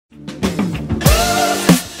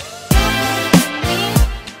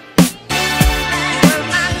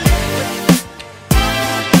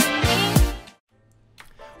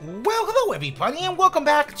everybody, and welcome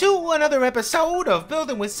back to another episode of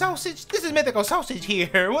Building with Sausage. This is Mythical Sausage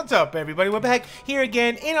here. What's up, everybody? We're back here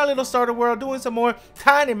again in our little starter world doing some more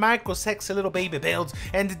tiny micro sexy little baby builds.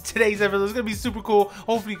 And today's episode is going to be super cool.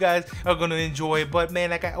 Hopefully you guys are going to enjoy it. But man,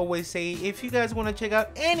 like I always say, if you guys want to check out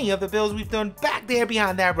any of the builds we've done back there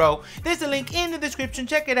behind that row, there's a link in the description.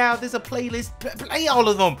 Check it out. There's a playlist. Play all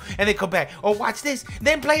of them and then come back. Or watch this,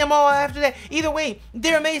 then play them all after that. Either way,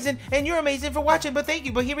 they're amazing and you're amazing for watching. But thank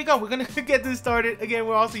you. But here we go. We're going to get this started. Again,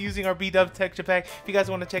 we're also using our B-Dub texture pack. If you guys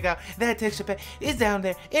want to check out that texture pack, it's down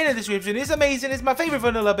there in the description. It's amazing. It's my favorite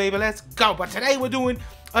vanilla, baby. Let's go. But today we're doing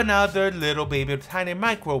another little baby tiny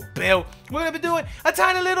micro build. We're gonna be doing a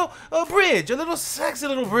tiny little bridge, a little sexy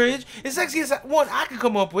little bridge. It's sexiest one I could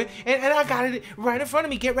come up with, and I got it right in front of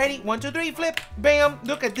me. Get ready, 1, 2, 3, flip, bam.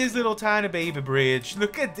 Look at this little tiny baby bridge.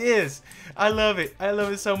 Look at this. I love it. I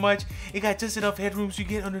love it so much. It got just enough headroom so you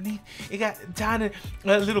get underneath. It got tiny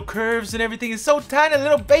little curves and everything. It's so tiny,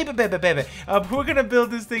 little baby. We're gonna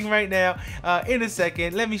build this thing right now in a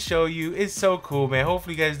second. Let me show you. It's so cool, man.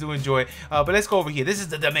 Hopefully you guys do enjoy it. But let's go over here. This is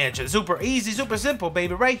the dimension. Super easy, super simple,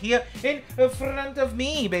 baby. Right here in front of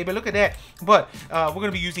me, baby. Look at that. But we're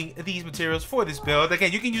gonna be using these materials for this build.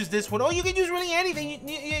 Again, you can use this one, or you can use really anything.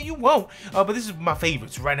 You won't. But this is my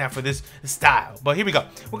favorites right now for this style. But here we go.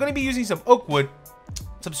 We're gonna be using some oak wood,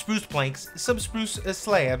 some spruce planks, some spruce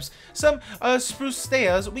slabs, some spruce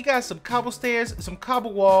stairs. We got some cobble stairs, some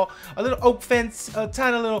cobble wall, a little oak fence, a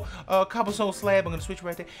tiny little cobblestone slab. I'm gonna switch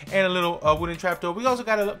right there, and a little wooden trapdoor. We also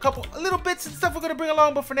got a couple little bits and stuff we're gonna bring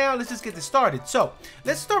along, but for now, let's just get this started. So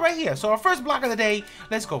let's start right here. So our first block of the day,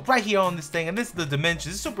 let's go right here on this thing, and this is the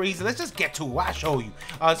dimensions. It's super easy. Let's just get to it. I'll show you.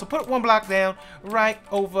 So put one block down right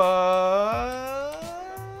over.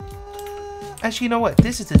 Actually, you know what?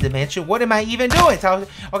 This is the dimension. What am I even doing?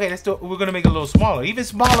 Okay, let's do it. We're gonna make it a little smaller, even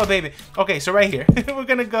smaller, baby. Okay, so right here, we're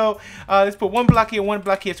gonna go. Let's put one block here, one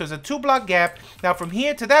block here. So it's a 2-block gap. Now from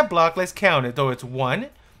here to that block, let's count it. Though it's 1.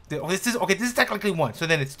 This is technically 1. So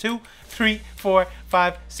then it's 2, 3, 4,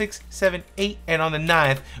 5, 6, 7, 8, and on the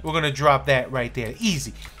 9th, we're gonna drop that right there.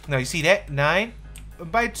 Easy. Now you see that 9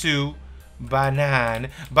 by 2. By 9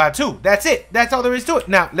 by 2. That's it. That's all there is to it.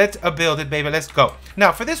 Now let's build it, baby. Let's go.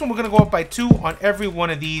 Now for this one, we're gonna go up by 2 on every one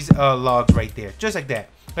of these logs right there, just like that.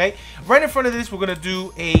 Right in front of this, we're gonna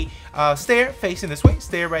do a stair facing this way,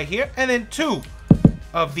 stair right here, and then 2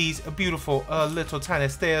 of these beautiful little tiny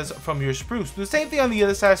stairs from your spruce. Do the same thing on the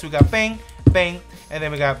other side. So we got bang, bang, and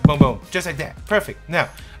then we got boom, boom, just like that. Perfect. Now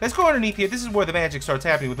let's go underneath here. This is where the magic starts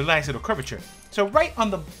happening with a nice little curvature. So right on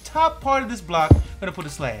the top part of this block, I'm gonna put a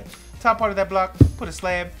slab. Top part of that block, put a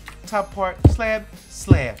slab. Top part, slab,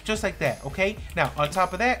 slab, just like that. Okay. Now on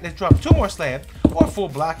top of that, let's drop 2 more slabs, or full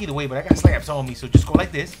block, either way. But I got slabs on me, so just go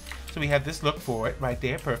like this. So we have this look for it right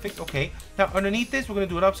there. Perfect. Okay. Now underneath this, we're gonna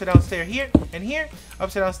do an upside down stair here and here,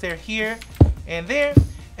 upside down stair here and there,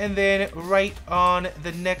 and then right on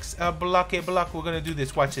the next block, we're gonna do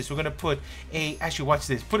this. Watch this. We're gonna put a watch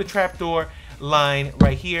this. Put a trapdoor line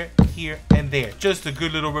right here, here, and there. Just a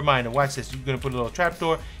good little reminder. Watch this. You're gonna put a little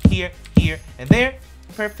trapdoor here, here, and there.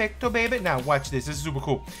 Perfecto, baby. Now watch this. This is super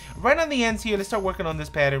cool. Right on the ends here, let's start working on this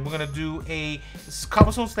pattern. We're gonna do a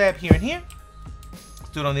cobblestone slab here and here. Let's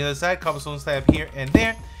do it on the other side. Cobblestone slab here and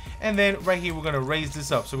there. And then right here, we're gonna raise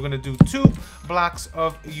this up. So we're gonna do 2 blocks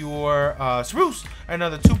of your spruce.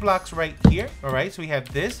 Another 2 blocks right here. All right, so we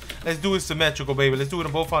have this. Let's do it symmetrical, baby. Let's do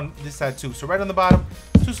it both on this side too. So right on the bottom,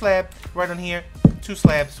 2 slab. Right on here, 2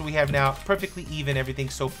 slabs. So we have now perfectly even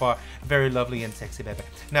everything so far. Very lovely and sexy, baby.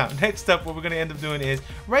 Now next up, what we're gonna end up doing is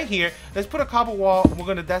right here. Let's put a cobble wall.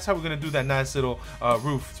 That's how we're gonna do that nice little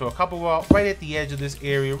roof. So a cobble wall right at the edge of this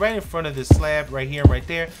area, right in front of this slab, right here, right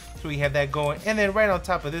there. So we have that going, and then right on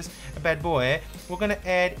top of this bad boy, we're gonna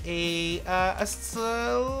add a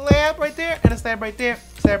slab right there, and a slab right there,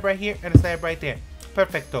 slab right here, and a slab right there.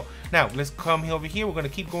 Perfecto. Now let's come over here. We're gonna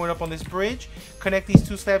keep going up on this bridge, connect these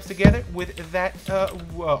 2 slabs together with that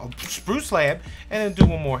spruce slab, and then do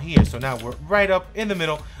one more here. So now we're right up in the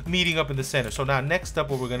middle, meeting up in the center. So now next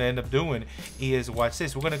up, what we're gonna end up doing is, watch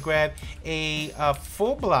this. We're gonna grab a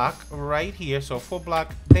full block right here. So full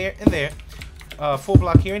block there and there. Full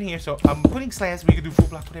block here and here. So I'm putting slabs. We can do full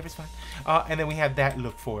block, whatever, it's fine. And then we have that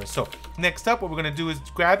look for us. So next up, what we're gonna do is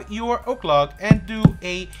grab your oak log and do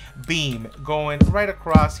a beam going right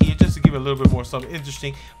across here, just to give it a little bit more something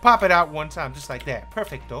interesting. Pop it out one time, just like that.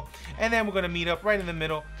 Perfecto. And then we're gonna meet up right in the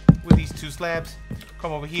middle with these 2 slabs.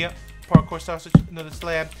 Come over here. Parkour sausage, another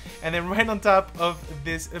slab, and then right on top of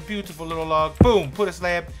this beautiful little log, boom, put a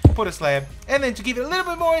slab, and then to give it a little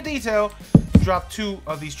bit more detail, drop 2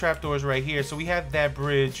 of these trapdoors right here. So we have that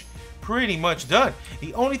bridge pretty much done.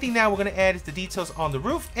 The only thing now we're going to add is the details on the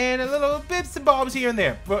roof and a little bits and bobs here and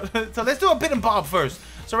there. So let's do a bit and bob first.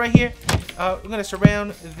 So right here, we're going to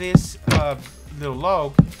surround this little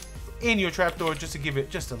log in your trapdoor just to give it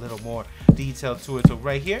just a little more detail to it. So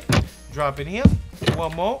right here, drop it here,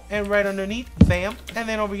 one more, and right underneath, bam. And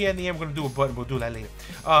then over here in the end, we're going to do a button. We'll do that later.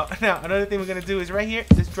 Now, another thing we're going to do is right here,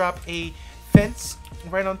 just drop a fence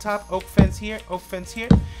right on top, oak fence here, oak fence here.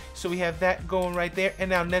 So we have that going right there. And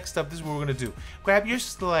now next up, this is what we're gonna do. Grab your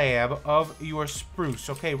slab of your spruce.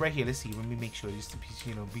 Okay, right here. Let's see. Let me make sure just to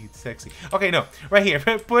be sexy. Okay, no, right here.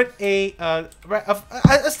 Put a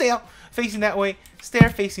stair facing that way, stair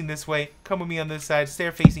facing this way. Come with me on this side.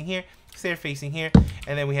 Stair facing here, stair facing here,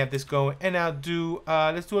 and then we have this going. And now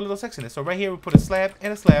let's do a little sexiness. So right here, we put a slab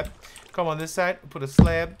and a slab. Come on this side, put a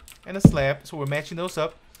slab and a slab. So we're matching those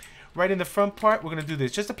up. Right in the front part, we're going to do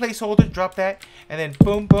this. Just a placeholder, drop that, and then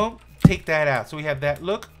boom, boom, take that out. So we have that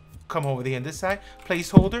look. Come over here on this side.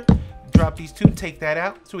 Placeholder, drop these two, take that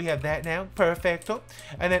out. So we have that now. Perfecto.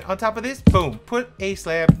 And then on top of this, boom, put a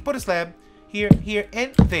slab here, here,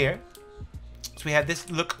 and there. So we have this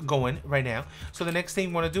look going right now. So the next thing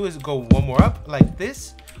we want to do is go one more up like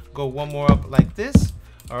this. Go one more up like this.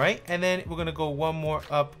 All right, and then we're gonna go one more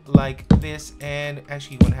up like this, and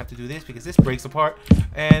actually you're gonna have to do this because this breaks apart,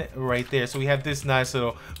 and right there. So we have this nice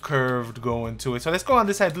little curved going to it. So let's go on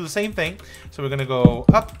this side, do the same thing. So we're gonna go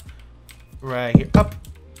up, right here, up,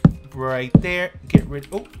 right there. Get rid.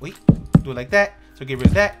 Oh wait, do it like that. So get rid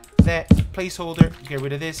of that placeholder. Get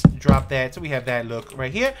rid of this. Drop that. So we have that look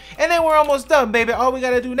right here, and then we're almost done, baby. All we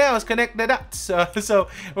gotta do now is connect the dots. So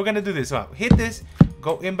we're gonna do this. So hit this.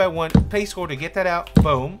 Go in by one, placeholder, get that out,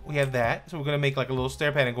 boom, we have that. So we're gonna make like a little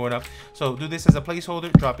stair pattern going up. So do this as a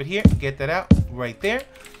placeholder, drop it here, get that out, right there.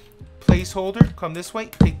 Placeholder, come this way,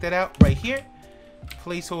 take that out, right here.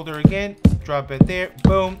 Placeholder again, drop it there,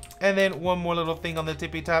 boom. And then one more little thing on the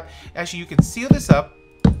tippy top. Actually, you can seal this up,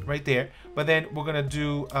 right there. But then we're gonna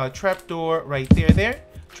do a trapdoor right there.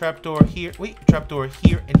 Trapdoor here, wait, trapdoor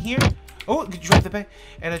here and here. Oh, drop the back.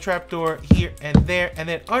 And a trapdoor here and there. And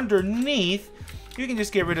then underneath, you can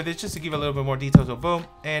just get rid of this just to give a little bit more detail. So boom,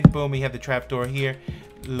 and boom, we have the trapdoor here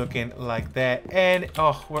looking like that. And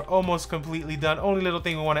oh, we're almost completely done. Only little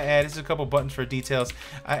thing we want to add is a couple buttons for details.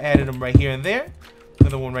 I added them right here and there.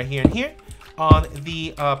 Another one right here and here. On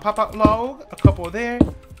the pop-out log, a couple there.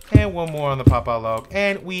 And one more on the pop-out log.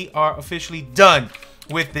 And we are officially done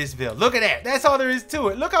with this build. Look at that. That's all there is to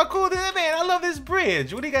it. Look how cool this is, man. I love this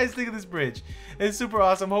bridge. What do you guys think of this bridge? It's super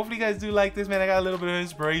awesome. Hopefully you guys do like this, man. I got a little bit of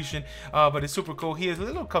inspiration, but it's super cool. Here's a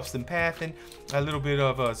little custom pathing, a little bit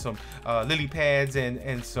of some lily pads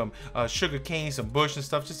and some sugar cane, some bush and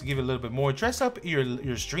stuff, just to give it a little bit more. Dress up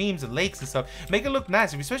your streams and lakes and stuff. Make it look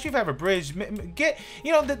nice, especially if you have a bridge. Get,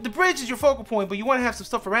 the bridge is your focal point, but you want to have some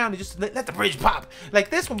stuff around it. Just let the bridge pop. Like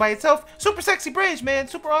this one by itself, super sexy bridge, man.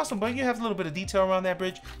 Super awesome, but you have a little bit of detail around that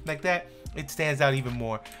bridge like that. It stands out even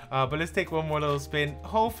more. But let's take one more little spin.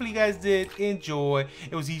 Hopefully you guys did enjoy.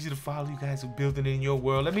 It was easy to follow. You guys are building it in your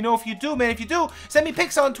world. Let me know if you do, man. If you do, send me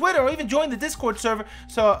pics on Twitter or even join the Discord server.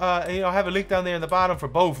 So I have a link down there in the bottom for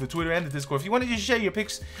both the Twitter and the Discord. If you want to just share your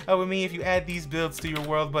pics with me, if you add these builds to your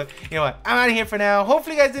world. But you know what? I'm out of here for now.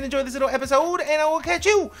 Hopefully you guys did enjoy this little episode, and I will catch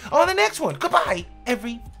you on the next one. Goodbye,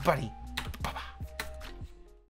 everybody.